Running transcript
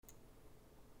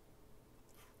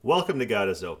Welcome to God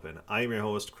is Open. I am your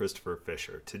host, Christopher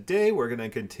Fisher. Today we're going to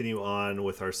continue on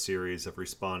with our series of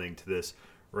responding to this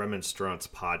Remonstrance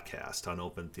podcast on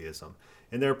open theism.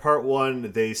 In their part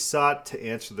one, they sought to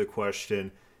answer the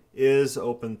question, is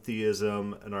open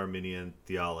theism an Arminian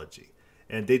theology?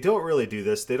 And they don't really do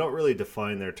this. They don't really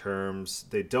define their terms.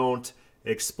 They don't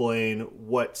explain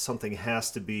what something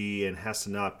has to be and has to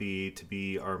not be to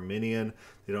be Arminian.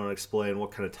 They don't explain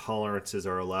what kind of tolerances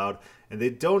are allowed. And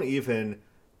they don't even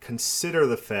consider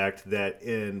the fact that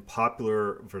in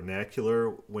popular vernacular,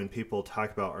 when people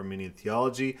talk about Arminian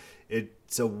theology,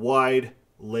 it's a wide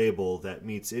label that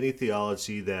meets any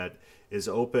theology that is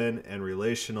open and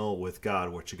relational with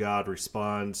God, which God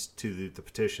responds to the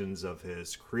petitions of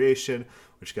his creation,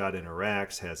 which God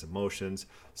interacts, has emotions,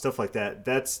 stuff like that.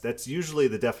 That's usually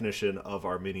the definition of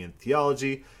Arminian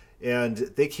theology. And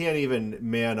they can't even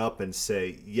man up and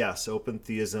say, yes, open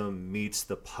theism meets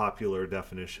the popular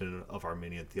definition of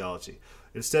Arminian theology.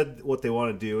 Instead, what they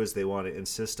want to do is they want to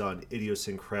insist on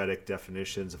idiosyncratic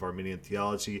definitions of Arminian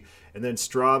theology, and then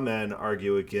straw men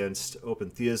argue against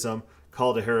open theism,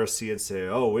 call it a heresy, and say,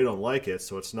 oh, we don't like it,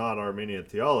 so it's not Arminian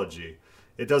theology.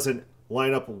 It doesn't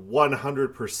line up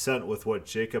 100% with what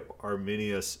Jacob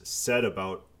Arminius said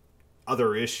about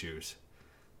other issues.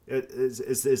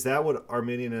 Is that what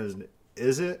Arminianism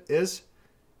is? Is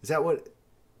that what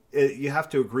you have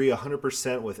to agree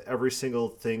 100% with every single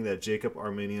thing that Jacob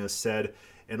Arminius said,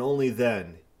 and only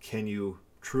then can you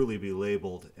truly be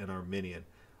labeled an Arminian.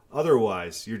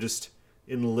 Otherwise, you're just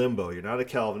in limbo. You're not a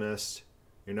Calvinist.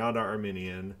 You're not an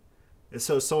Arminian. And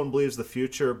so someone believes the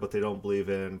future, but they don't believe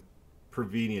in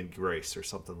prevenient grace or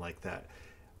something like that.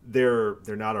 They're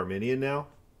not Arminian now.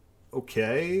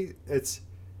 Okay, it's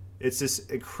this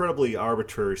incredibly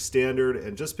arbitrary standard,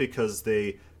 and just because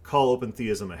they call open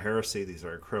theism a heresy, these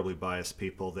are incredibly biased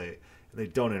people. They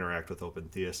don't interact with open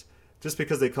theists. Just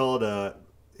because they call it a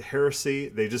heresy,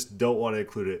 they just don't want to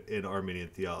include it in Arminian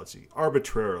theology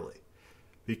arbitrarily,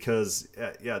 because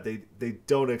they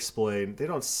don't explain, they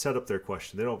don't set up their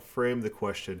question, they don't frame the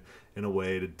question in a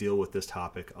way to deal with this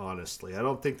topic honestly. I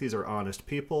don't think these are honest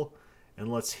people, and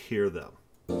let's hear them.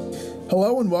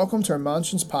 Hello and welcome to our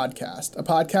Remonstrance Podcast, a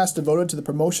podcast devoted to the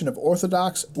promotion of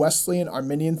Orthodox, Wesleyan,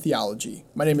 Arminian theology.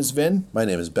 My name is Vin. My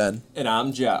name is Ben. And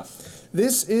I'm Jeff.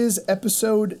 This is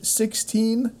episode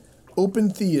 16, Open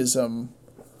Theism,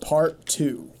 Part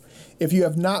 2. If you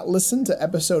have not listened to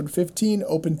episode 15,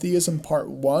 Open Theism, Part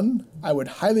 1, I would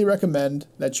highly recommend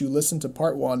that you listen to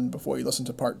Part 1 before you listen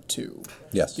to Part 2.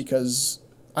 Yes. Because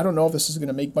I don't know if this is going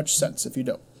to make much sense if you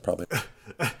don't. Probably.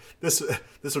 This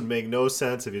would make no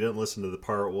sense if you didn't listen to the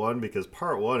part one, because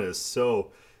part one is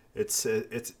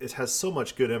it has so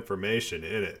much good information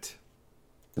in it.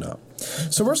 No.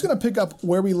 So we're just going to pick up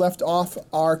where we left off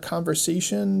our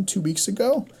conversation 2 weeks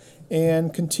ago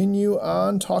and continue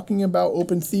on talking about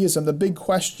open theism. The big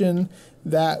question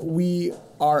that we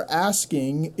are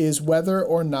asking is whether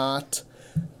or not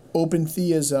open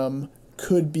theism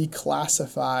could be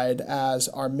classified as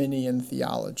Arminian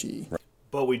theology. Right.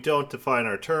 But we don't define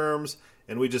our terms,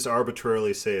 and we just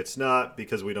arbitrarily say it's not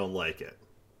because we don't like it.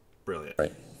 Brilliant.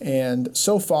 Right. And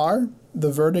so far,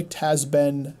 the verdict has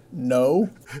been no.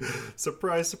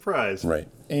 Surprise, surprise. Right.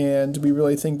 And we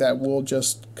really think that we'll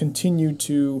just continue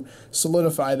to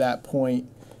solidify that point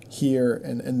here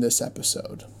in this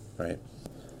episode. Right.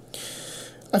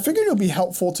 I figured it would be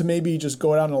helpful to maybe just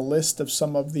go down a list of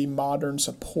some of the modern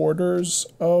supporters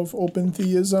of open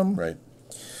theism. Right.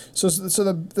 So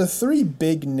the three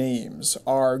big names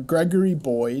are Gregory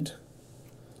Boyd,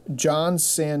 John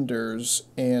Sanders,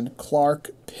 and Clark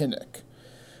Pinnock.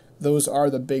 Those are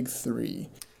the big three.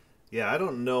 Yeah, I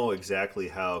don't know exactly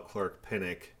how Clark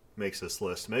Pinnock makes this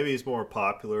list. Maybe he's more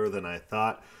popular than I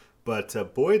thought,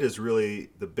 but Boyd is really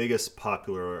the biggest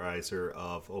popularizer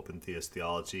of open theist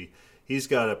theology. He's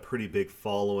got a pretty big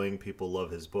following. People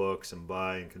love his books and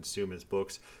buy and consume his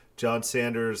books. John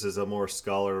Sanders is a more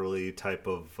scholarly type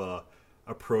of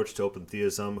approach to open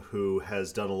theism, who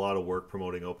has done a lot of work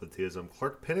promoting open theism.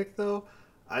 Clark Pinnock, though,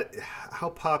 how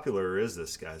popular is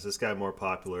this guy? Is this guy more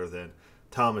popular than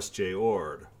Thomas J.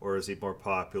 Ord, or is he more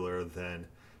popular than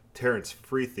Terence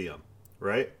Fretheum,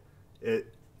 right?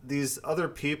 These other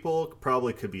people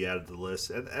probably could be added to the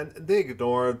list, and they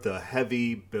ignore the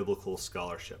heavy biblical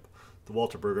scholarship. The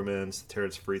Walter Brueggemanns, the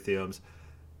Terence Fretheums.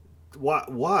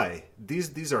 Why?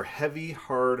 These are heavy,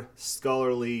 hard,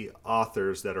 scholarly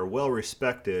authors that are well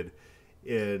respected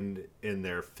in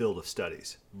their field of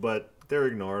studies, but they're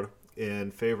ignored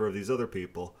in favor of these other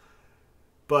people.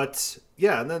 But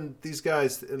yeah, and then these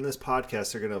guys in this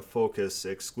podcast are going to focus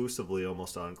exclusively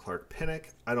almost on Clark Pinnock.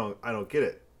 I don't get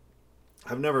it.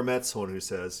 I've never met someone who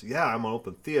says, yeah, I'm an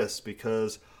open theist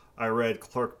because I read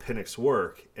Clark Pinnock's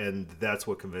work and that's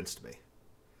what convinced me.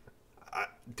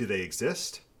 Do they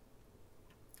exist?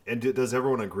 And does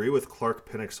everyone agree with Clark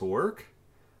Pinnock's work?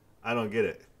 I don't get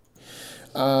it.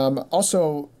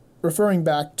 Also, referring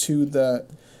back to the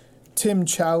Tim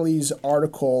Challies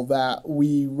article that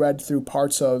we read through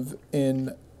parts of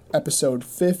in episode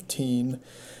 15,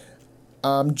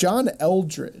 John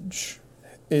Eldredge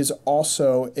is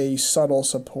also a subtle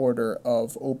supporter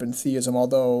of open theism,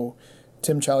 although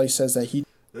Tim Challies says that he...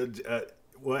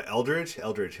 What, Eldredge?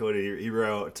 Eldredge, he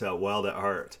wrote Wild at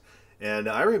Heart. And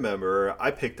I remember I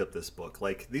picked up this book.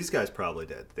 Like, these guys probably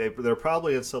did. They're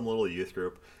probably in some little youth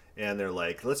group, and they're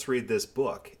like, let's read this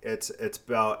book. It's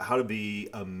about how to be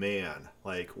a man,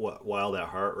 like what Wild at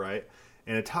Heart, right?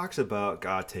 And it talks about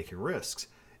God taking risks.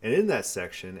 And in that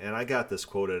section, and I got this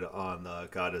quoted on the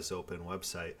God is Open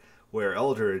website, where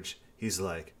Eldredge, he's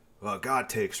like, well, God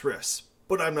takes risks,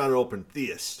 but I'm not an open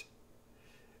theist.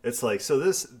 It's like, so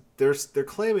they're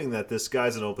claiming that this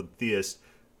guy's an open theist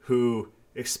who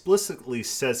explicitly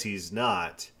says he's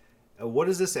not. What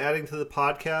is this adding to the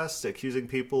podcast? Accusing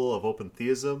people of open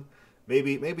theism?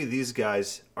 Maybe these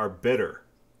guys are bitter,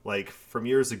 like from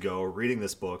years ago, reading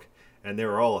this book, and they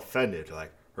were all offended,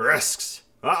 like risks,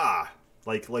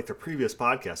 like the previous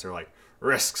podcast. They're like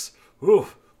risks. Ooh,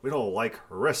 we don't like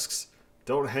risks.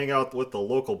 Don't hang out with the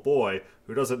local boy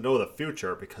who doesn't know the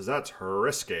future because that's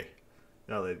risky.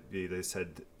 Now they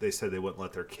said they wouldn't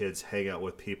let their kids hang out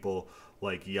with people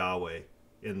like Yahweh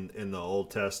in the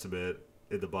Old Testament,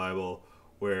 in the Bible,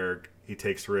 where he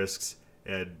takes risks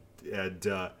and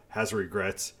has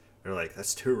regrets. They're like,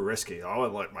 that's too risky. I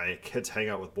wouldn't let my kids hang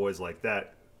out with boys like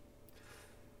that.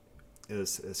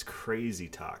 It's crazy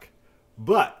talk.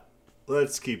 But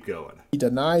let's keep going. He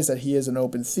denies that he is an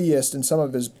open theist in some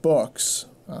of his books.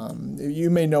 You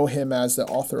may know him as the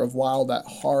author of Wild at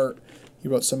Heart. He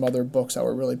wrote some other books that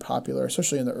were really popular,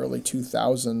 especially in the early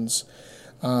 2000s.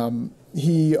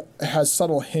 He has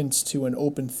subtle hints to an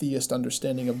open theist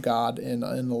understanding of God in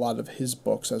a lot of his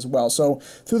books as well. So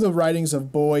through the writings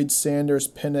of Boyd, Sanders,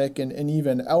 Pinnock, and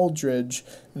even Eldredge,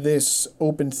 this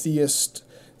open theist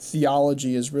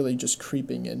theology is really just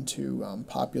creeping into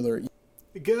popular.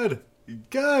 Good.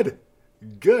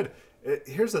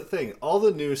 Here's the thing. All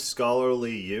the new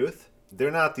scholarly youth,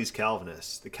 they're not these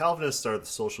Calvinists. The Calvinists are the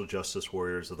social justice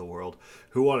warriors of the world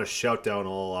who want to shout down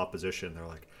all opposition. They're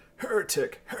like,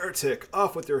 heretic,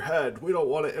 off with your head. We don't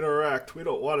want to interact. We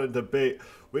don't want to debate.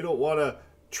 We don't want to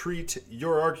treat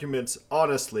your arguments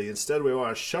honestly. Instead, we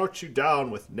want to shout you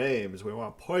down with names. We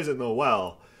want to poison the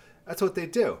well. That's what they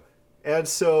do. And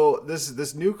so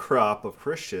this new crop of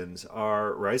Christians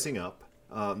are rising up.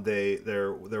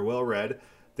 They're well read.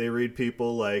 They read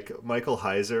people like Michael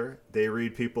Heiser. They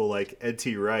read people like Ed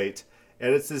T. Wright.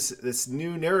 And it's this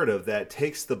new narrative that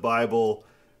takes the Bible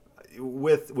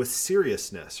with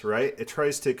seriousness, right? It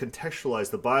tries to contextualize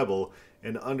the Bible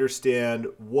and understand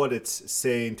what it's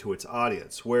saying to its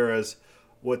audience. Whereas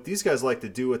what these guys like to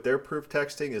do with their proof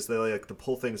texting is they like to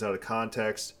pull things out of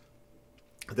context,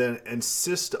 then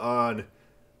insist on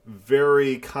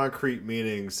very concrete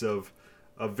meanings of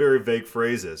very vague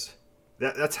phrases.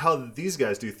 That's how these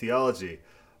guys do theology.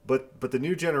 But the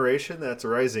new generation that's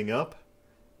rising up,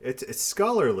 it's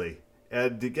scholarly.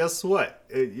 And guess what?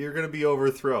 You're going to be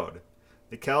overthrown.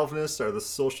 The Calvinists are the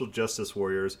social justice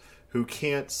warriors who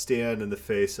can't stand in the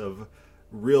face of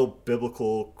real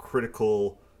biblical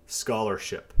critical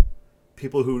scholarship.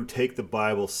 People who take the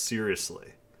Bible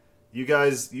seriously. You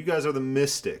guys are the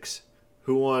mystics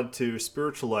who want to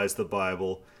spiritualize the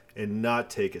Bible and not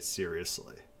take it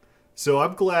seriously. So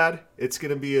I'm glad it's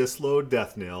going to be a slow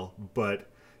death knell, but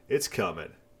it's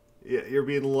coming. You're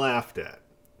being laughed at.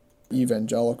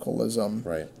 Evangelicalism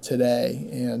today,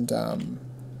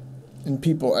 and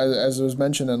people, as was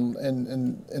mentioned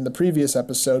in the previous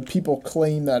episode, people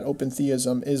claim that open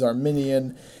theism is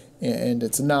Arminian, and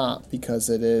it's not, because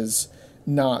it is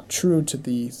not true to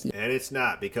the and it's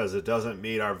not because it doesn't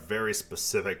meet our very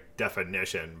specific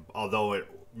definition, although it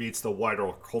meets the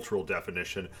wider cultural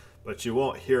definition. But you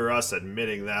won't hear us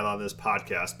admitting that on this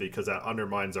podcast because that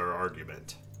undermines our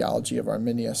argument. Theology of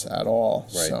Arminius at all.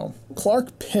 Right. So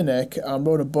Clark Pinnock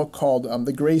wrote a book called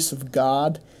The Grace of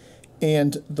God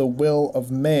and the Will of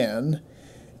Man.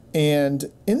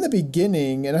 And in the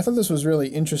beginning, and I thought this was really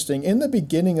interesting, in the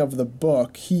beginning of the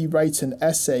book, he writes an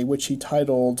essay which he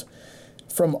titled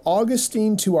From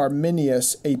Augustine to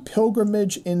Arminius, A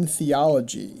Pilgrimage in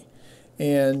Theology.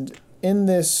 And in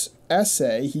this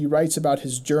essay, he writes about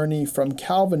his journey from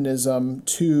Calvinism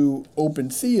to open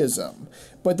theism.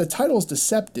 But the title is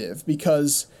deceptive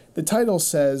because the title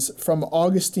says From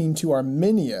Augustine to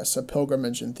Arminius, a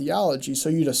Pilgrimage in Theology. So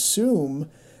you'd assume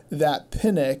that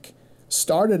Pinnock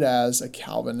started as a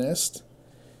Calvinist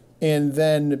and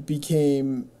then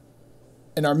became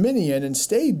an Arminian and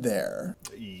stayed there.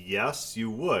 Yes, you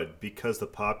would, because the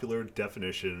popular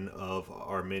definition of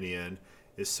Arminian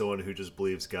is someone who just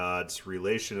believes God's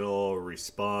relational,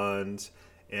 responds,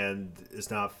 and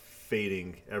is not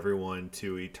fating everyone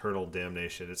to eternal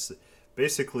damnation. It's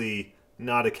basically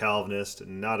not a Calvinist,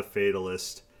 not a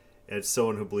fatalist. It's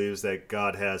someone who believes that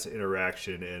God has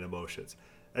interaction and emotions.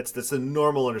 That's the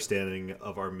normal understanding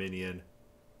of Arminian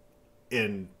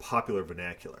in popular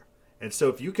vernacular. And so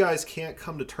if you guys can't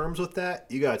come to terms with that,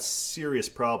 you got serious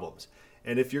problems.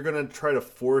 And if you're going to try to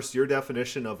force your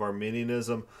definition of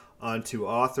Arminianism onto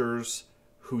authors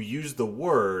who use the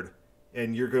word,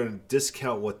 and you're going to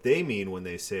discount what they mean when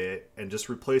they say it and just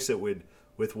replace it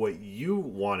with what you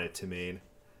want it to mean,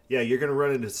 yeah, you're going to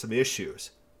run into some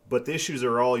issues. But the issues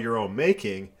are all your own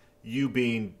making, you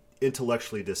being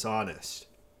intellectually dishonest.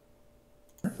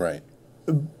 Right.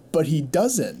 But he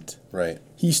doesn't. Right.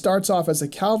 He starts off as a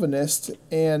Calvinist,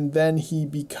 and then he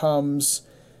becomes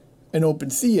an open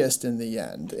theist in the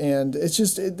end. And it's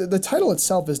just, the title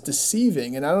itself is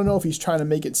deceiving, and I don't know if he's trying to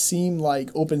make it seem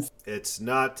like open. It's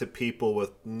not to people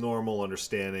with normal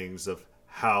understandings of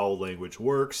how language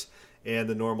works and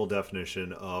the normal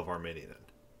definition of Arminian,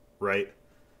 right?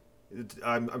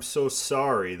 I'm so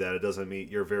sorry that it doesn't meet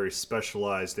your very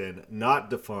specialized and not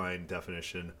defined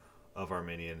definition of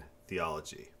Arminian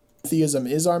theology. Theism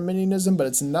is Arminianism, but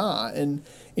it's not. And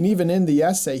even in the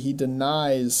essay, he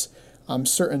denies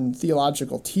certain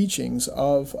theological teachings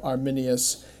of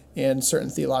Arminius and certain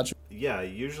theological. Yeah,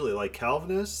 usually like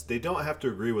Calvinists, they don't have to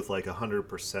agree with like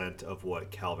 100% of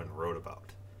what Calvin wrote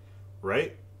about,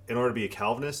 right? In order to be a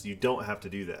Calvinist, you don't have to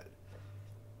do that.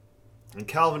 And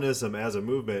Calvinism as a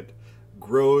movement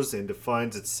grows and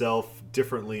defines itself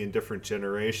differently in different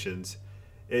generations.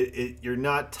 You're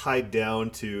not tied down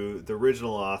to the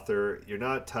original author. You're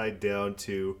not tied down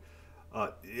to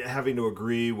having to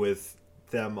agree with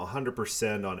them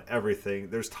 100% on everything.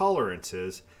 There's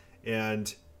tolerances,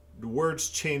 and words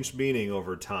change meaning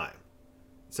over time.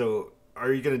 So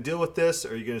are you going to deal with this,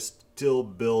 or are you going to still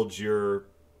build your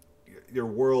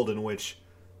world in which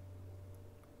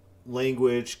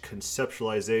language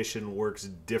conceptualization works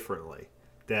differently,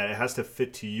 that it has to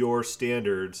fit to your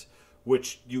standards,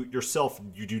 which you yourself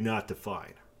you do not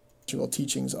define?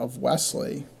 Teachings of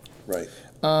Wesley. Right.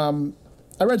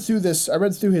 I read through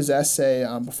his essay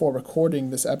before recording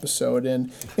this episode,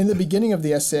 and in the beginning of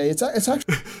the essay, it's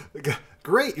actually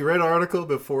great. You read an article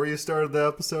before you started the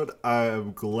episode.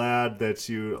 I'm glad that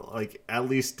you at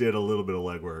least did a little bit of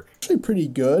legwork. Actually pretty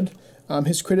good.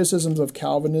 His criticisms of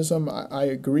Calvinism, I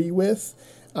agree with.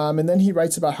 And then he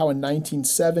writes about how in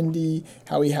 1970,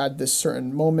 how he had this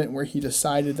certain moment where he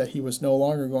decided that he was no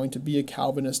longer going to be a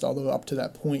Calvinist, although up to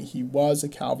that point he was a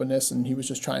Calvinist, and he was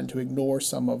just trying to ignore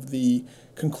some of the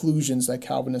conclusions that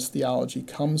Calvinist theology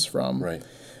comes from. Right.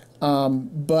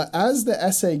 But as the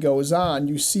essay goes on,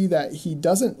 you see that he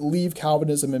doesn't leave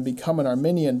Calvinism and become an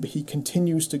Arminian, but he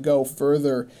continues to go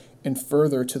further and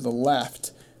further to the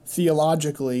left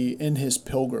theologically in his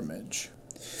pilgrimage.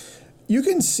 You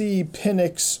can see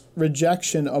Pinnock's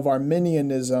rejection of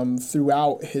Arminianism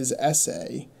throughout his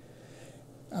essay.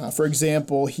 For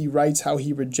example, he writes how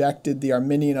he rejected the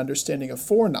Arminian understanding of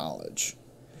foreknowledge.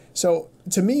 So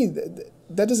to me,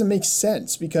 that doesn't make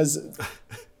sense because...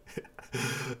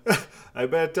 I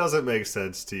bet it doesn't make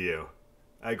sense to you.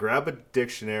 I grab a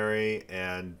dictionary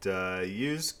and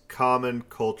use common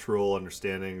cultural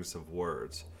understandings of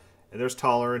words. And there's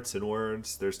tolerance in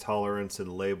words, there's tolerance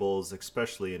in labels,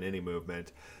 especially in any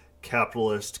movement.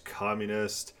 Capitalist,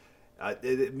 communist,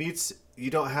 it meets,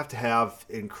 you don't have to have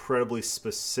incredibly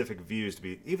specific views to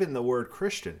be, even the word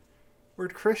Christian.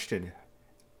 Word Christian.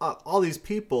 All these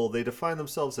people, they define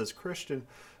themselves as Christian.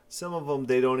 Some of them,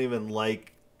 they don't even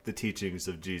like the teachings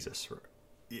of Jesus,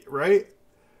 right?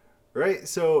 Right?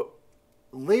 So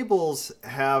labels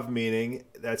have meaning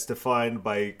that's defined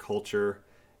by culture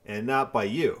and not by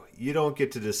you. You don't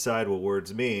get to decide what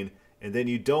words mean, and then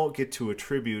you don't get to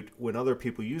attribute, when other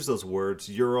people use those words,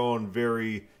 your own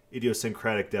very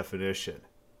idiosyncratic definition.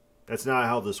 That's not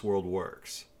how this world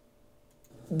works.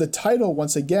 The title,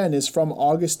 once again, is From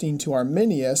Augustine to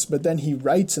Arminius, but then he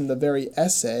writes in the very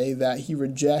essay that he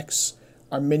rejects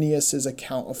Arminius'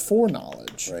 account of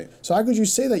foreknowledge. Right. So how could you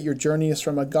say that your journey is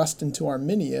from Augustine to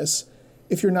Arminius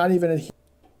if you're not even...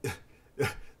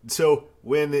 So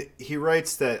when he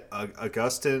writes that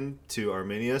Augustine to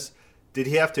Arminius, did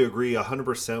he have to agree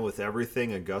 100% with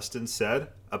everything Augustine said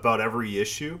about every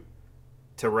issue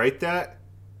to write that?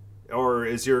 or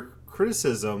is your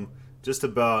criticism just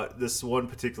about this one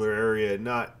particular area,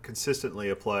 not consistently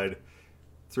applied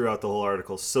throughout the whole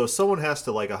article? So someone has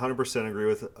to like 100% agree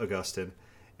with Augustine,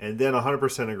 and then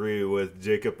 100% agree with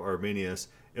Jacob Arminius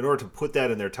in order to put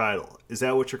that in their title. Is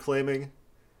that what you're claiming?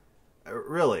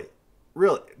 Really,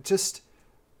 just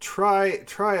try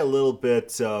a little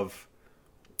bit of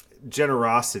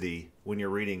generosity when you're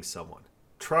reading someone.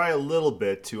 Try a little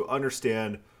bit to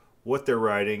understand what they're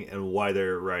writing and why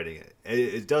they're writing it.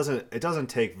 It doesn't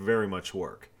take very much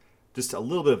work. Just a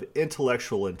little bit of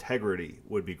intellectual integrity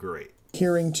would be great.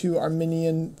 Adhering to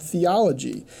Arminian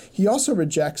theology. He also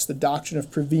rejects the doctrine of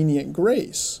prevenient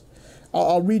grace.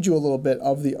 I'll read you a little bit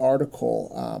of the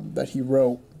article that he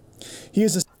wrote. He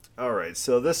is All right,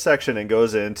 so this section it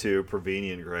goes into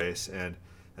prevenient grace, and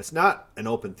it's not an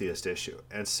open theist issue.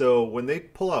 And so when they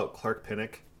pull out Clark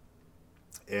Pinnock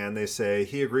and they say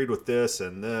he agreed with this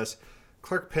and this,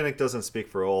 Clark Pinnock doesn't speak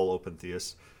for all open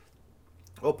theists.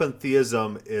 Open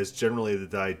theism is generally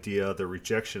the idea, the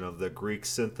rejection of the Greek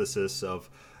synthesis of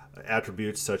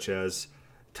attributes such as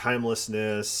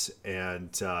timelessness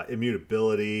and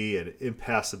immutability and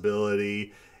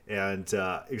impassibility and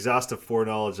exhaustive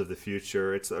foreknowledge of the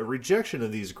future. It's a rejection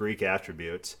of these Greek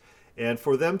attributes. And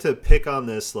for them to pick on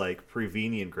this like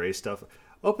prevenient grace stuff,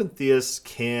 open theists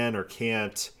can or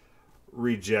can't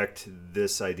reject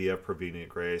this idea of prevenient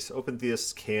grace. Open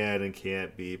theists can and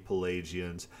can't be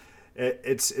Pelagians.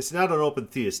 It's not an open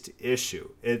theist issue.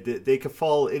 They could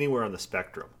fall anywhere on the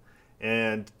spectrum.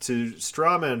 And to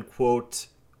strawman quote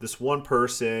this one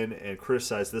person and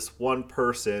criticize this one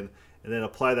person and then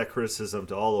apply that criticism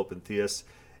to all open theists,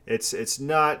 it's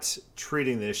not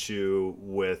treating the issue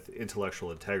with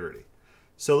intellectual integrity.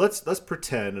 So let's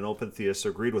pretend an open theist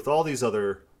agreed with all these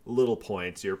other little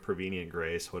points, your prevenient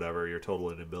grace, whatever, your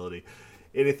total inability,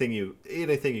 anything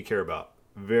you care about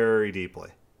very deeply.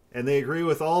 And they agree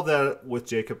with all that with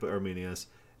Jacob Arminius,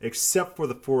 except for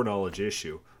the foreknowledge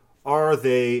issue. Are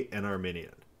they an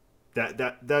Arminian?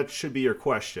 That should be your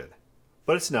question.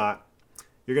 But it's not.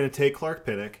 You're going to take Clark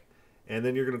Pinnock, and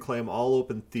then you're going to claim all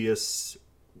open theists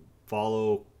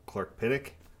follow Clark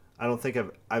Pinnock. I don't think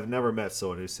I've never met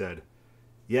someone who said,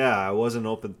 yeah, I was an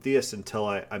open theist until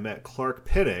I met Clark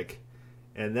Pinnock,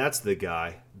 and that's the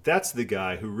guy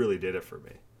who really did it for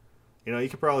me. You know, you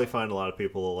could probably find a lot of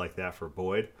people like that for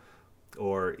Boyd,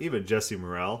 or even Jesse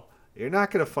Morrell. You're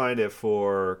not going to find it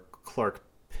for Clark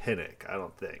Pinnock, I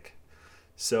don't think.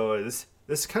 So this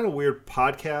is kind of weird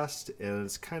podcast, and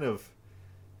it's kind of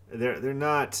they're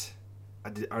not.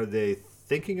 Are they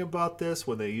thinking about this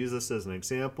when they use this as an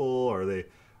example? Are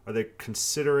they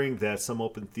considering that some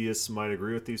open theists might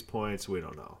agree with these points? We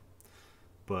don't know.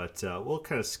 But we'll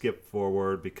kind of skip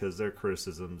forward because their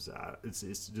criticisms,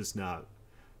 it's just not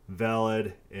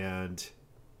valid and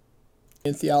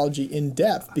in theology in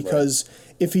depth, because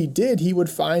if he did, he would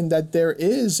find that there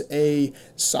is a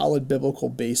solid biblical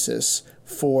basis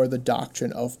for the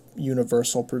doctrine of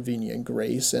universal prevenient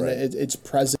grace, and it's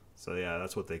present. So yeah,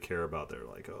 that's what they care about. They're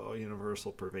like, oh,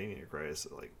 universal prevenient grace.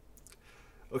 Like,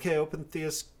 okay, open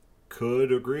theists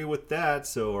could agree with that.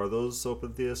 So are those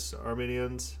open theists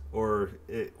Arminians? I don't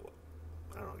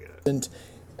get it.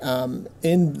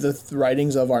 In the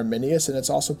writings of Arminius, and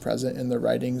it's also present in the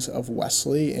writings of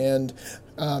Wesley, and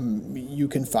you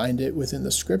can find it within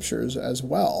the scriptures as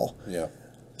well. Yeah.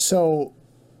 So,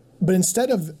 but instead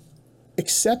of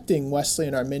accepting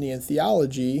Wesleyan Arminian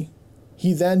theology,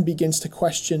 he then begins to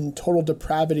question total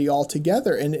depravity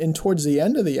altogether. And towards the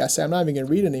end of the essay, I'm not even going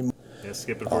to read anymore. Yeah,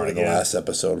 skip it forward In the last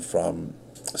episode from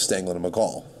Stanglin and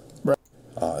McCall.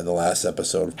 In the last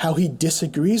episode, how he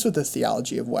disagrees with the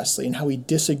theology of Wesley and how he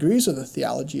disagrees with the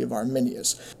theology of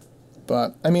Arminius.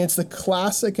 But, I mean, it's the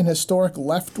classic and historic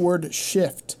leftward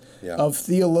shift of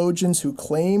theologians who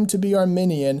claim to be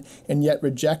Arminian and yet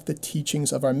reject the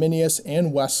teachings of Arminius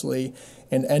and Wesley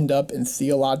and end up in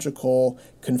theological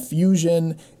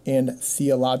confusion and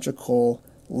theological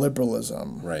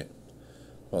liberalism. Right.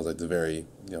 Well, like the very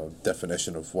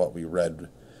definition of what we read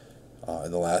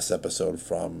in the last episode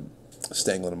from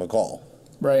Stanglin and McCall.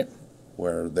 Right.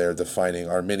 Where they're defining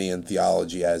Arminian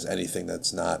theology as anything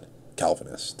that's not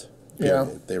Calvinist. Yeah.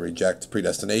 They reject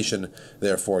predestination,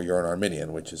 therefore you're an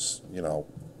Arminian, which is,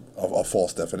 a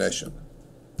false definition.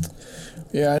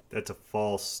 Yeah. That's a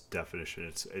false definition.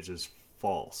 It's just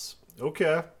false.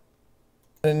 Okay.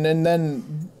 And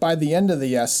then by the end of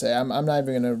the essay, I'm not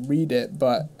even going to read it,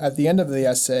 but at the end of the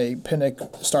essay, Pinnock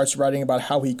starts writing about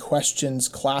how he questions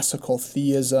classical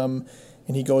theism,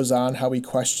 and he goes on how he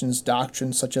questions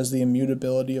doctrines such as the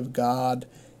immutability of God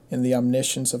and the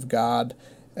omniscience of God,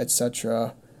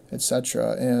 etc.,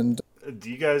 etc. And do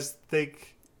you guys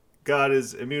think God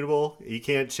is immutable. He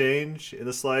can't change in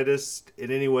the slightest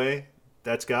in any way.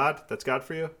 That's God? That's God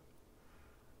for you?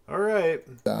 All right.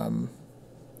 I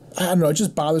don't know. It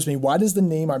just bothers me. Why does the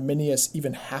name Arminius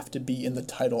even have to be in the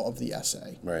title of the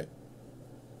essay? Right.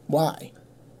 Why?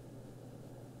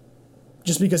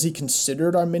 Just because he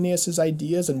considered Arminius's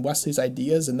ideas and Wesley's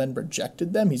ideas and then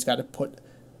rejected them, he's got to put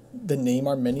the name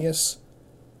Arminius?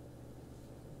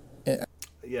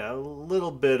 Yeah, a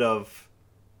little bit of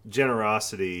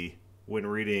generosity when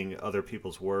reading other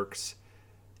people's works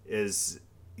is,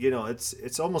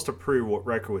 it's almost a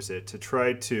prerequisite to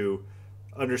try to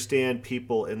understand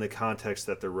people in the context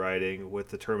that they're writing with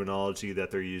the terminology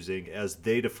that they're using as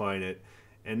they define it,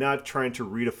 and not trying to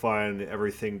redefine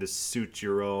everything to suit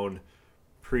your own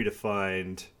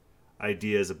predefined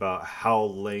ideas about how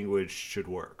language should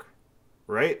work,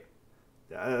 right?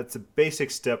 That's a basic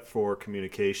step for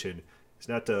communication. It's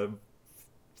not to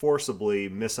forcibly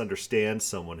misunderstand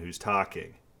someone who's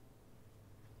talking.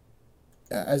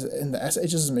 As in the essay, it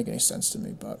just doesn't make any sense to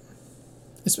me, but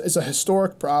it's a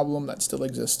historic problem that still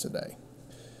exists today.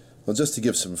 Well, just to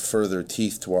give some further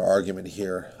teeth to our argument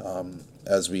here,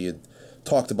 as we had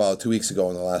talked about 2 weeks ago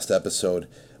in the last episode,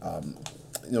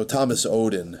 Thomas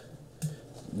Oden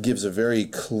gives a very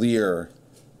clear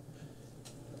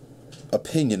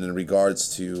opinion in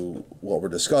regards to what we're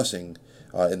discussing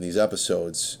in these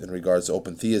episodes in regards to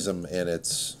open theism and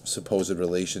its supposed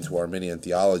relation to Arminian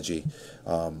theology.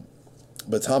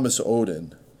 But Thomas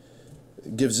Oden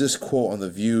gives this quote on the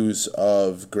views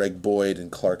of Greg Boyd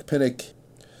and Clark Pinnock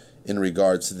in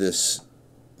regards to this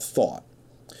thought.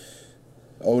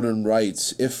 Oden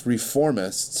writes, "If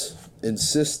reformists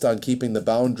insist on keeping the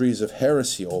boundaries of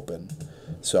heresy open,"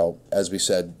 so as we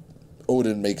said,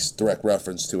 Oden makes direct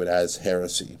reference to it as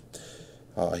heresy.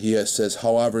 He says,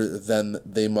 "However, then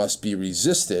they must be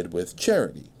resisted with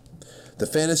charity. The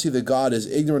fantasy that God is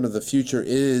ignorant of the future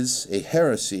is a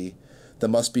heresy that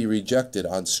must be rejected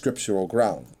on scriptural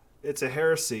ground." It's a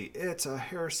heresy. It's a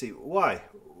heresy. Why?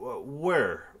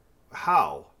 Where?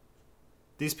 How?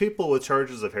 These people with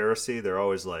charges of heresy, they're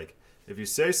always like, if you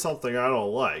say something I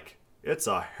don't like, it's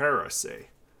a heresy.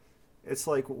 It's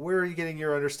like, where are you getting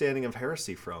your understanding of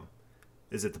heresy from?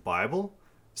 Is it the Bible?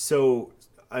 So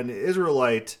an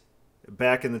Israelite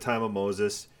back in the time of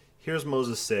Moses, hears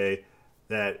Moses say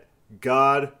that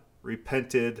God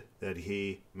repented that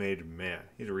he made man.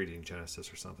 He's reading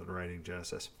Genesis or something, writing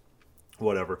Genesis,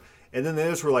 whatever. And then the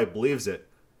Israelite believes it.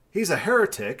 He's a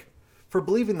heretic for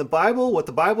believing the Bible, what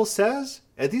the Bible says.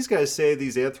 And these guys say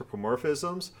these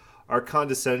anthropomorphisms are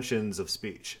condescensions of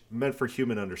speech meant for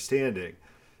human understanding.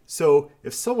 So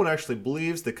if someone actually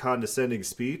believes the condescending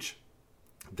speech,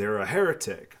 they're a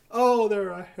heretic. Oh, they're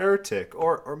a heretic.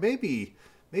 Or maybe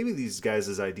these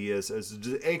guys' ideas as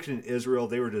ancient Israel,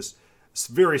 they were just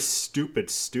very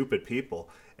stupid people.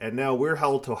 And now we're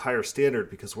held to a higher standard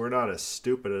because we're not as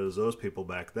stupid as those people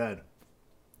back then.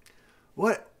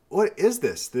 What is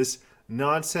this? This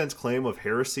nonsense claim of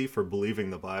heresy for believing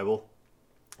the Bible?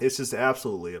 It's just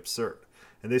absolutely absurd.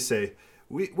 And they say,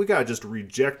 we got to just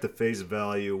reject the face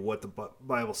value of what the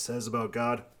Bible says about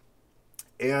God.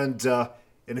 And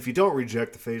if you don't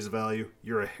reject the face value,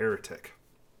 you're a heretic.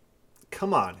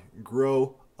 Come on,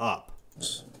 grow up.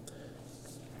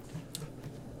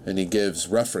 And he gives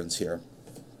reference here.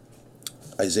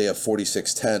 Isaiah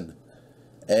 46:10.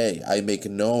 I make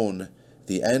known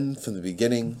the end from the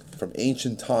beginning, from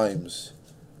ancient times,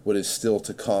 what is still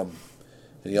to come.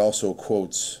 And he also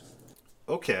quotes.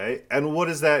 Okay, and what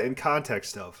is that in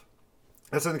context of?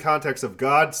 That's in the context of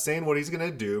God saying what he's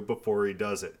going to do before he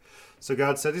does it. So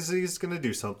God said he's going to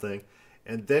do something,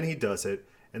 and then he does it.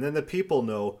 And then the people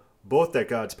know both that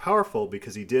God's powerful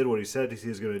because he did what he said he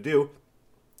was going to do,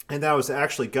 and that was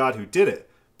actually God who did it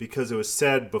because it was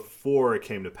said before it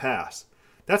came to pass.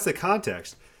 That's the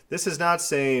context. This is not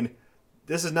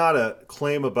a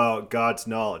claim about God's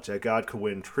knowledge, that God could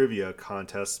win trivia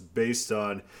contests based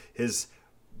on his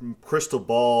crystal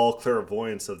ball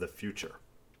clairvoyance of the future.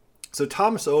 So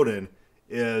Thomas Oden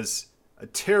is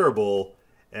terrible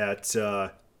at,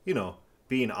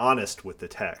 being honest with the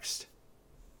text.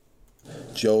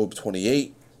 Job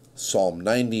 28, Psalm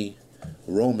 90,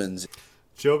 Romans.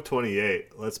 Job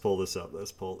 28. Let's pull this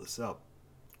up.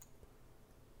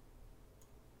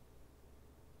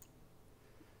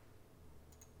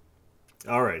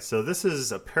 All right, so this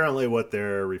is apparently what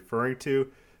they're referring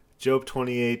to. Job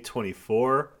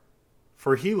 28:24.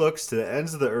 For he looks to the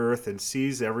ends of the earth and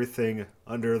sees everything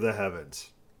under the heavens.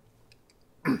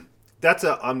 That's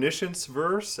an omniscience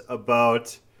verse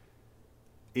about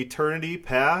eternity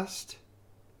past.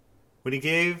 When he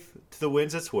gave to the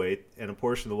winds its weight and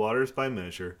apportioned the waters by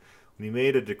measure, when And he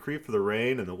made a decree for the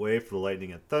rain and the way for the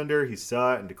lightning and thunder. He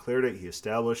saw it and declared it. He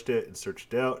established it and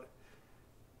searched it out.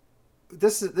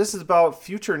 This is about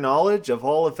future knowledge of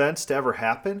all events to ever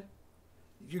happen.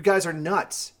 You guys are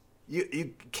nuts.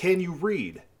 Can you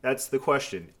read? That's the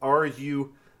question. Do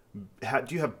you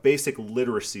have basic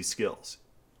literacy skills?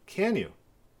 Can you?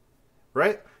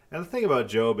 Right? And the thing about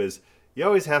Job is you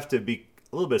always have to be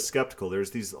a little bit skeptical. There's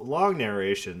these long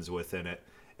narrations within it,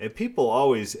 and people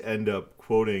always end up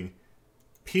quoting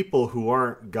people who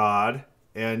aren't God,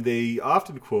 and they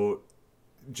often quote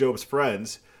Job's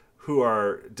friends who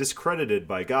are discredited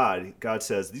by God. God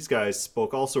says, these guys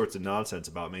spoke all sorts of nonsense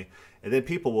about me. And then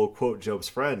people will quote Job's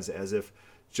friends as if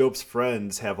Job's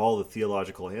friends have all the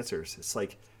theological answers. It's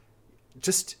like,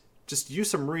 just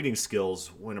use some reading skills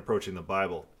when approaching the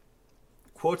Bible.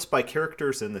 Quotes by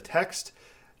characters in the text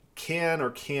can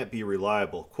or can't be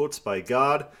reliable. Quotes by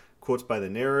God, quotes by the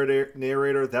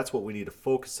narrator, that's what we need to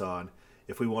focus on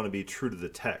if we want to be true to the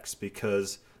text,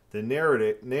 because the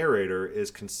narrator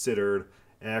is considered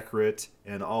accurate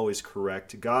and always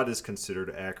correct. God is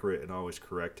considered accurate and always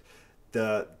correct.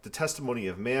 The testimony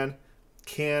of man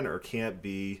can or can't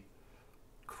be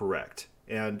correct.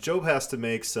 And Job has to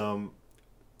make some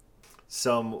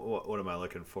what am I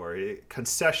looking for?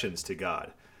 Concessions to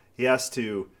God. He has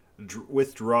to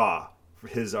withdraw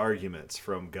his arguments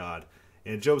from God.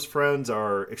 And Job's friends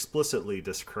are explicitly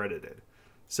discredited.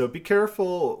 So be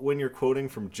careful when you're quoting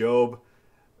from Job.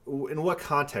 In what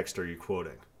context are you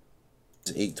quoting?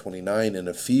 8:29 in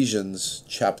Ephesians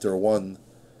chapter 1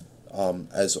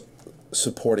 as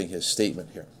supporting his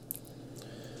statement here.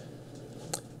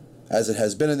 As it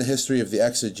has been in the history of the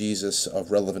exegesis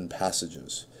of relevant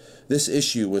passages, this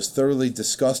issue was thoroughly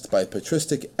discussed by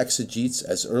patristic exegetes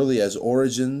as early as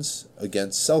Origen's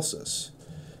against Celsus.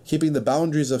 Keeping the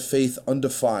boundaries of faith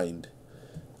undefined,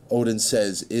 Odin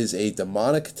says, is a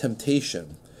demonic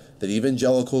temptation that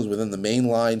evangelicals within the main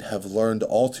line have learned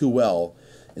all too well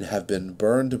and have been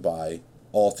burned by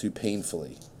all too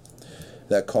painfully.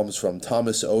 That comes from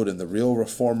Thomas Oden, The Real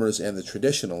Reformers and the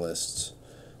Traditionalists,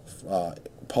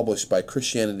 published by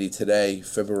Christianity Today,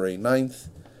 February 9th,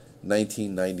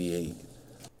 1998.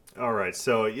 All right,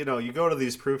 so, you go to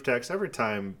these proof texts. Every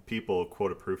time people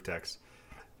quote a proof text,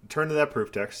 turn to that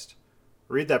proof text,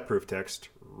 read that proof text,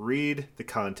 read the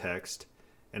context,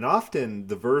 and often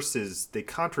the verses, they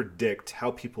contradict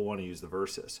how people want to use the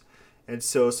verses. And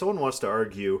so someone wants to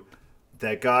argue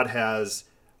that God has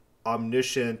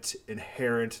omniscient,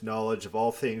 inherent knowledge of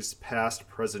all things past,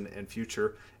 present, and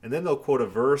future, and then they'll quote a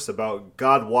verse about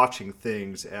God watching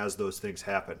things as those things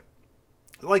happen.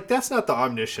 Like, that's not the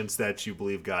omniscience that you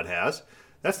believe God has.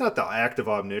 That's not the act of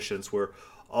omniscience where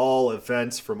all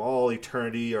events from all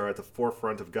eternity are at the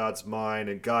forefront of God's mind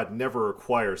and God never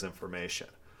acquires information.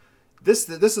 This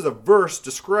is a verse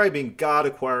describing God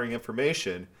acquiring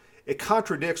information. It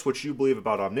contradicts what you believe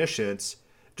about omniscience.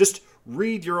 Just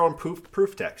read your own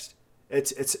proof text.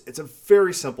 It's a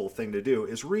very simple thing to do,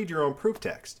 is read your own proof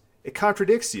text. It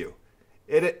contradicts you.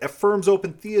 It affirms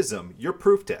open theism, your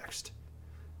proof text.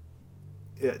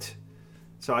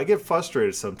 So I get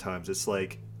frustrated sometimes. It's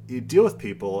like you deal with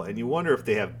people and you wonder if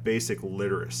they have basic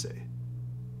literacy.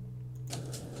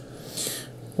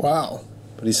 Wow.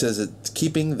 But he says that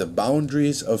keeping the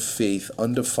boundaries of faith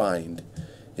undefined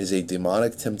is a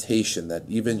demonic temptation that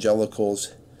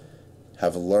evangelicals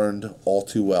have learned all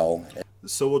too well.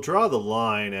 So we'll draw the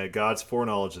line at God's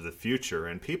foreknowledge of the future,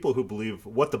 and people who believe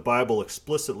what the Bible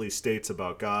explicitly states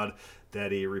about God,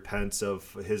 that he repents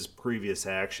of his previous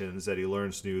actions, that he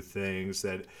learns new things,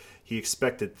 that he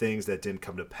expected things that didn't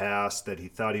come to pass, that he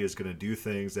thought he was going to do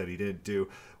things that he didn't do.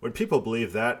 When people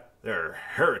believe that, they're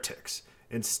heretics.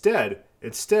 Instead,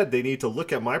 they need to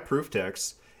look at my proof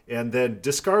texts and then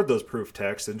discard those proof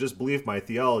texts and just believe my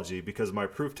theology, because my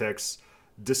proof texts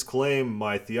disclaim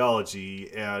my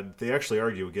theology and they actually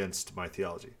argue against my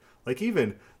theology. Like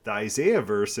even the Isaiah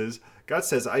verses, God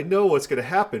says, I know what's going to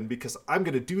happen because I'm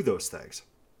going to do those things.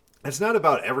 It's not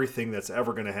about everything that's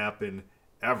ever going to happen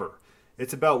ever.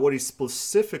 It's about what he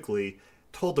specifically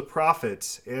told the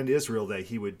prophets and Israel that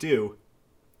he would do.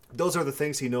 Those are the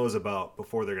things he knows about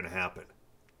before they're going to happen.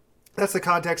 That's the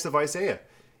context of Isaiah.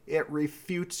 It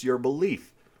refutes your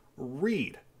belief.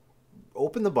 Read.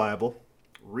 Open the Bible,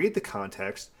 read the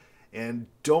context, and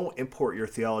don't import your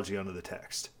theology onto the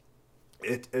text.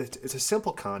 It's a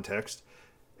simple context.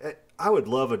 I would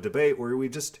love a debate where we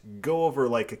just go over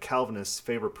like a Calvinist's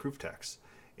favorite proof text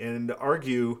and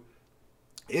argue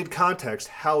in context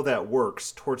how that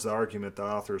works towards the argument the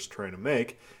author is trying to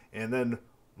make. And then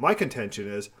my contention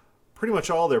is pretty much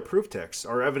all their proof texts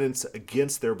are evidence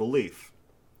against their belief.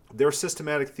 Their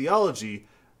systematic theology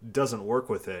doesn't work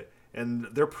with it. and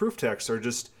their proof texts are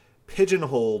just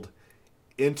pigeonholed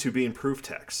into being proof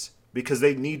texts because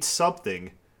they need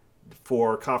something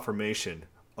for confirmation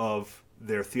of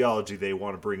their theology they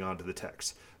want to bring onto the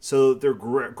text. So they're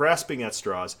grasping at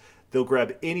straws. They'll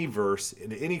grab any verse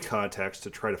in any context to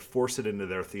try to force it into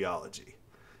their theology.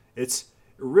 It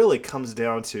really comes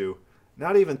down to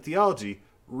not even theology,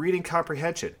 reading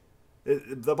comprehension.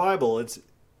 The Bible,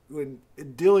 when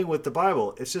dealing with the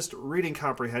Bible, it's just reading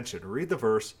comprehension. Read the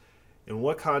verse. In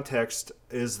what context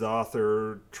is the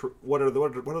author? What are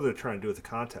they trying to do with the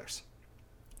context?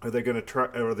 Are they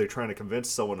trying to convince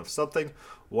someone of something?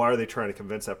 Why are they trying to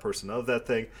convince that person of that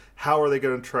thing? How are they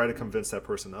going to try to convince that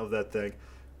person of that thing?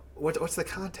 What's the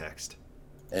context?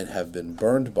 And have been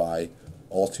burned by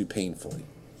all too painfully.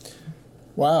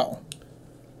 Wow.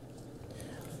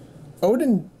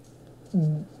 Odin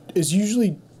is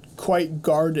usually quite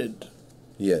guarded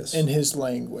Yes. in his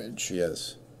language,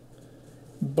 Yes.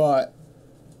 but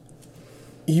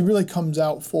he really comes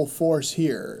out full force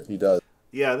here. He does.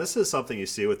 Yeah, this is something you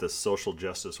see with the social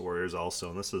justice warriors also,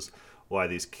 and this is why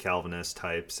these Calvinist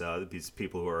types, these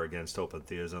people who are against open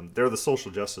theism, they're the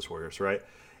social justice warriors, right?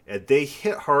 And they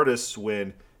hit hardest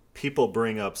when people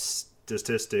bring up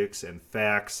statistics and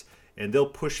facts, and they'll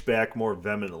push back more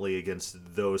vehemently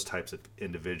against those types of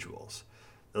individuals.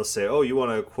 They'll say, oh, you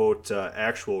want to quote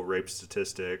actual rape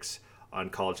statistics on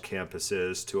college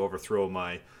campuses to overthrow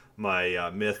my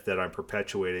myth that I'm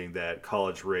perpetuating that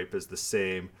college rape is the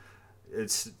same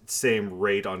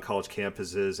rate on college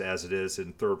campuses as it is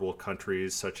in third world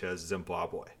countries such as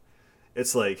Zimbabwe.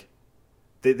 It's like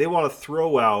they want to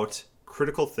throw out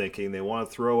critical thinking, they want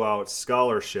to throw out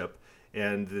scholarship,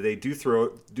 and they do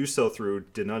so through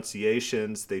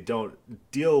denunciations. They don't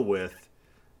deal with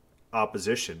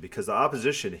opposition because the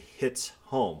opposition hits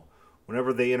home.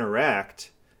 Whenever they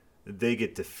interact, they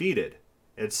get defeated.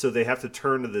 And so they have to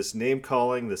turn to this name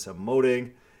calling, this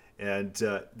emoting, and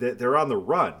they're on the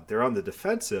run. They're on the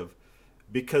defensive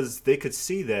because they could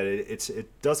see that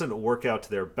it doesn't work out to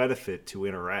their benefit to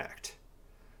interact.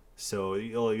 So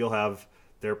you'll have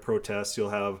their protests. You'll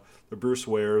have the Bruce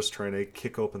Wares trying to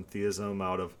kick open theism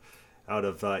out of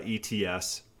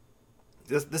ETS.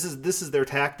 This is their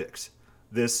tactics.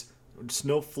 This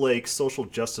snowflake social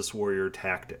justice warrior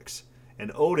tactics.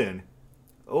 And Odin,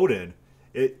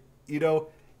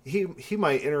 he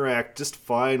might interact just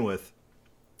fine with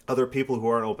other people who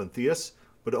aren't open theists,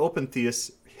 but open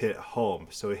theists hit home,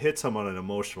 so it hits him on an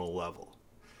emotional level.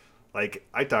 Like,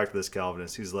 I talked to this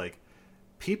Calvinist, he's like,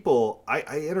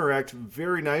 I interact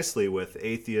very nicely with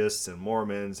atheists and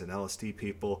Mormons and LSD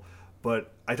people,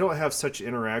 but I don't have such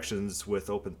interactions with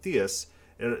open theists,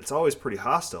 and it's always pretty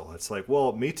hostile. It's like,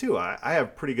 well, me too. I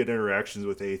have pretty good interactions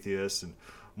with atheists and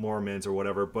Mormons or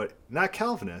whatever, but not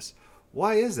Calvinists.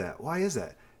 Why is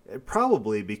that?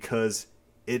 Probably because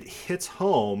it hits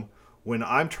home when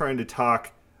I'm trying to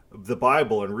talk the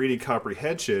Bible and reading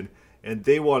comprehension, and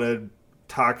they want to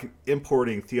talk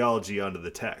importing theology onto the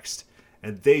text,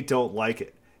 and they don't like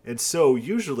it. And so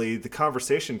usually the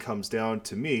conversation comes down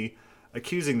to me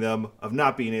accusing them of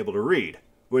not being able to read,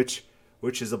 which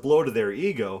is a blow to their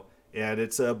ego, and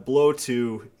it's a blow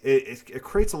to it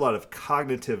creates a lot of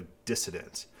cognitive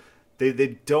dissonance.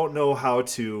 They don't know how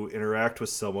to interact with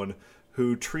someone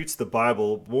who treats the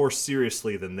Bible more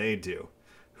seriously than they do,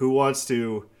 who wants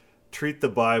to treat the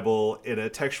Bible in a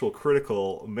textual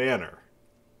critical manner,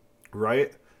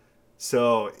 right?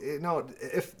 So,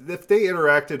 if they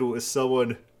interacted with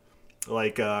someone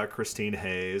like Christine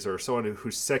Hayes or someone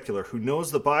who's secular, who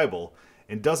knows the Bible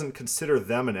and doesn't consider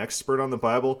them an expert on the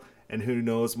Bible and who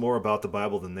knows more about the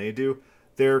Bible than they do,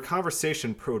 their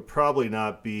conversation would probably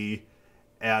not be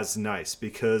as nice,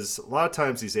 because a lot of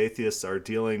times these atheists are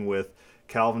dealing with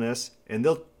Calvinists, and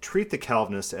they'll treat the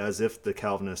Calvinist as if the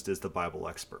Calvinist is the Bible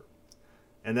expert,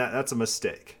 and that's a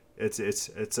mistake. It's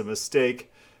a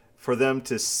mistake for them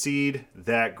to cede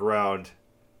that ground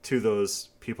to those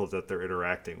people that they're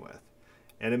interacting with,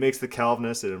 and it makes the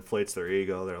Calvinist, it inflates their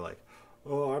ego. They're like,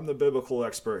 oh, I'm the biblical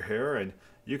expert here, and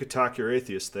you could talk your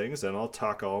atheist things, and I'll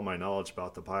talk all my knowledge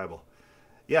about the Bible.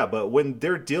 Yeah, but when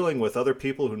they're dealing with other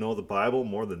people who know the Bible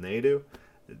more than they do,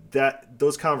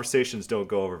 those conversations don't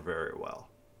go over very well.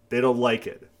 They don't like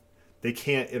it. They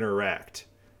can't interact.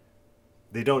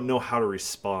 They don't know how to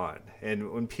respond.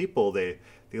 And when people, they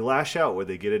lash out when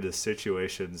they get into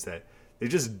situations that they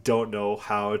just don't know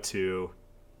how to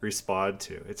respond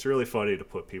to. It's really funny to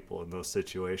put people in those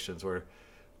situations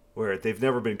where they've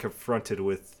never been confronted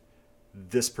with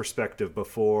this perspective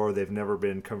before. They've never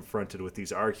been confronted with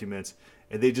these arguments,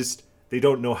 and they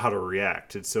don't know how to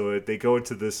react. And so they go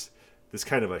into this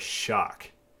kind of a shock.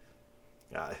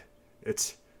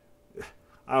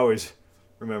 I always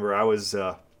remember I was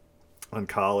on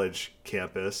college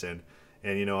campus, and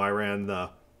I ran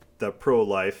the pro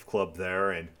life club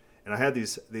there, and I had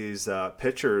these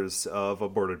pictures of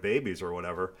aborted babies or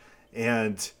whatever,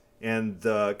 and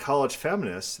the college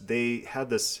feminists, they had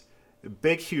this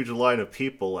big huge line of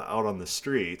people out on the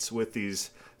streets with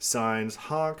these signs,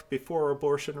 honk before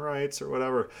abortion rights or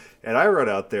whatever, and I run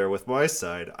out there with my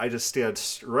side. I just stand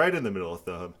right in the middle of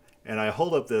them, and I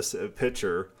hold up this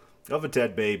picture of a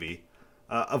dead baby,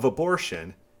 of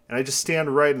abortion, and I just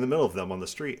stand right in the middle of them on the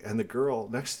street. And the girl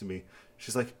next to me,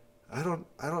 she's like, I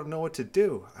don't know what to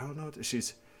do. I don't know what to,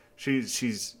 she's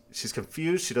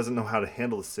confused. She doesn't know how to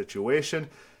handle the situation,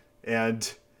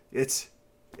 and it's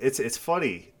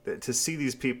funny to see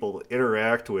these people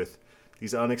interact with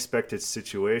these unexpected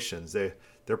situations.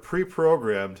 They're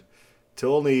pre-programmed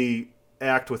to only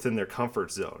act within their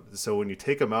comfort zone. So when you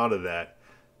take them out of that,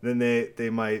 then they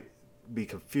might be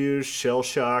confused,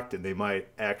 shell-shocked, and they might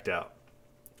act out.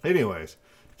 Anyways,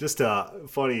 just a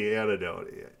funny anecdote.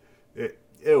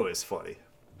 It was funny.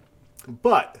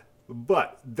 But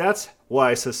that's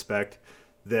why I suspect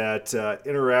that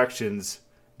interactions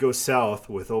go south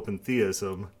with open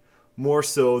theism more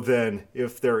so than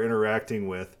if they're interacting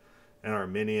with an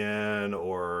Arminian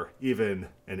or even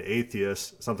an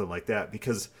atheist, something like that,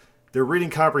 because their reading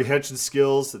comprehension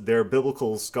skills, their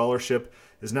biblical scholarship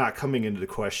is not coming into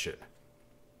question.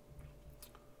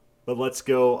 But let's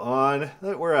go on.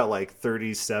 We're at like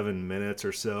 37 minutes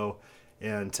or so,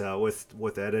 and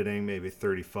with editing, maybe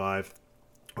 35.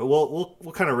 But we'll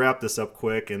kind of wrap this up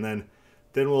quick, and then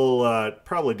we'll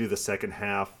probably do the second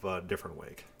half a different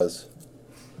week.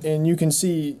 And you can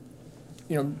see,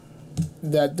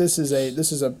 that this is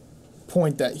a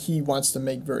point that he wants to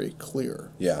make very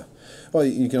clear. Yeah. Well,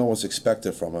 you can almost expect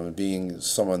it from him, being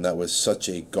someone that was such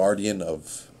a guardian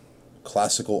of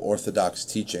classical Orthodox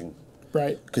teaching.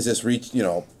 Right. Because this reached,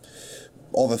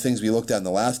 all the things we looked at in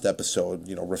the last episode,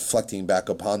 reflecting back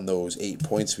upon those 8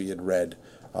 points we had read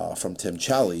from Tim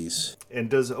Challies. And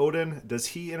does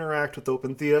he interact with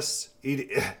open theists?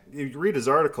 You read his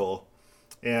article,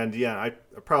 and yeah, I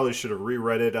probably should have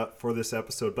reread it up for this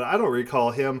episode, but I don't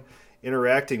recall him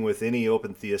interacting with any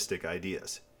open theistic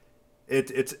ideas.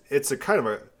 It's a kind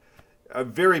of a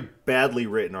very badly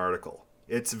written article.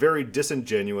 It's very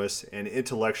disingenuous and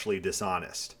intellectually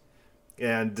dishonest.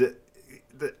 And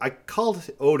I called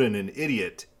Odin an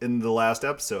idiot in the last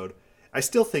episode. I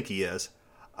still think he is.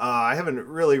 I haven't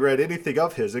really read anything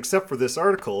of his except for this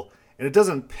article, and it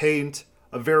doesn't paint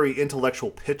a very intellectual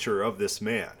picture of this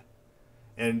man.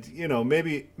 And,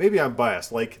 maybe I'm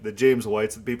biased, like the James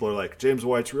Whites. People are like, James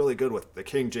White's really good with the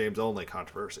King James only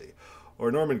controversy.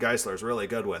 Or Norman Geisler's really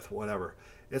good with whatever.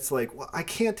 It's like, well, I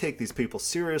can't take these people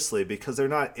seriously because they're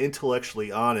not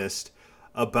intellectually honest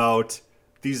about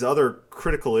these other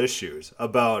critical issues,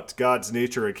 about God's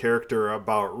nature and character,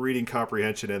 about reading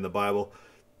comprehension in the Bible.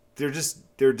 They're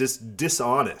just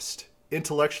dishonest,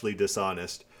 intellectually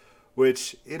dishonest,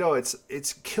 which,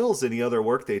 it's kills any other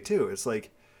work they do. It's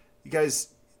like, you guys,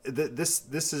 this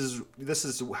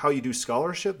is how you do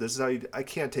scholarship. This is how I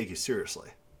can't take you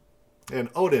seriously. And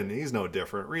Odin, he's no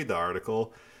different. Read the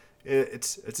article.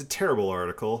 It's a terrible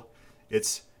article.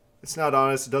 It's not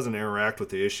honest. It doesn't interact with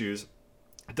the issues.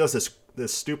 It does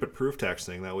this stupid proof text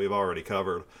thing that we've already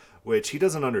covered, which he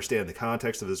doesn't understand the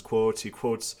context of his quotes. He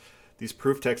quotes these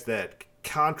proof texts that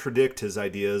contradict his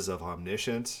ideas of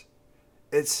omniscience.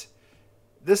 This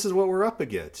is what we're up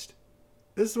against.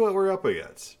 This is what we're up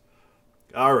against.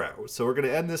 All right, so we're going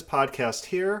to end this podcast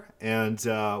here, and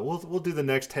we'll do the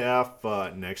next half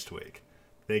next week.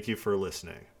 Thank you for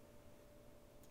listening.